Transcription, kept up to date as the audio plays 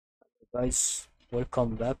Guys,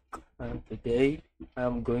 welcome back. And today I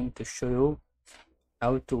am going to show you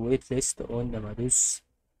how to waitlist on Amadeus.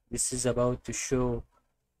 This is about to show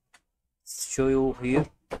you here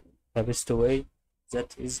the best way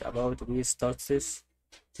that is about we start this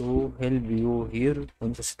to help you here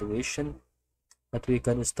on the situation that we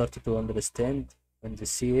can start to understand and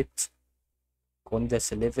see it on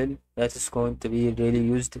this level that is going to be really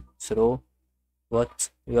used through what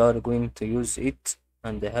we are going to use it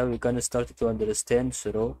and how we can start to understand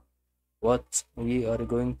through what we are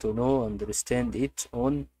going to know understand it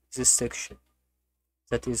on this section.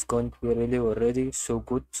 That is going to be really already so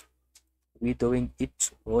good. We doing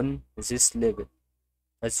it on this level.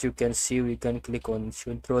 As you can see, we can click on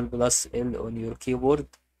Ctrl plus L on your keyboard,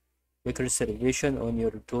 make reservation on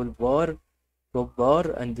your toolbar, top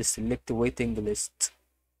bar, and select waiting list.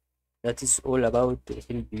 That is all about to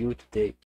help you today.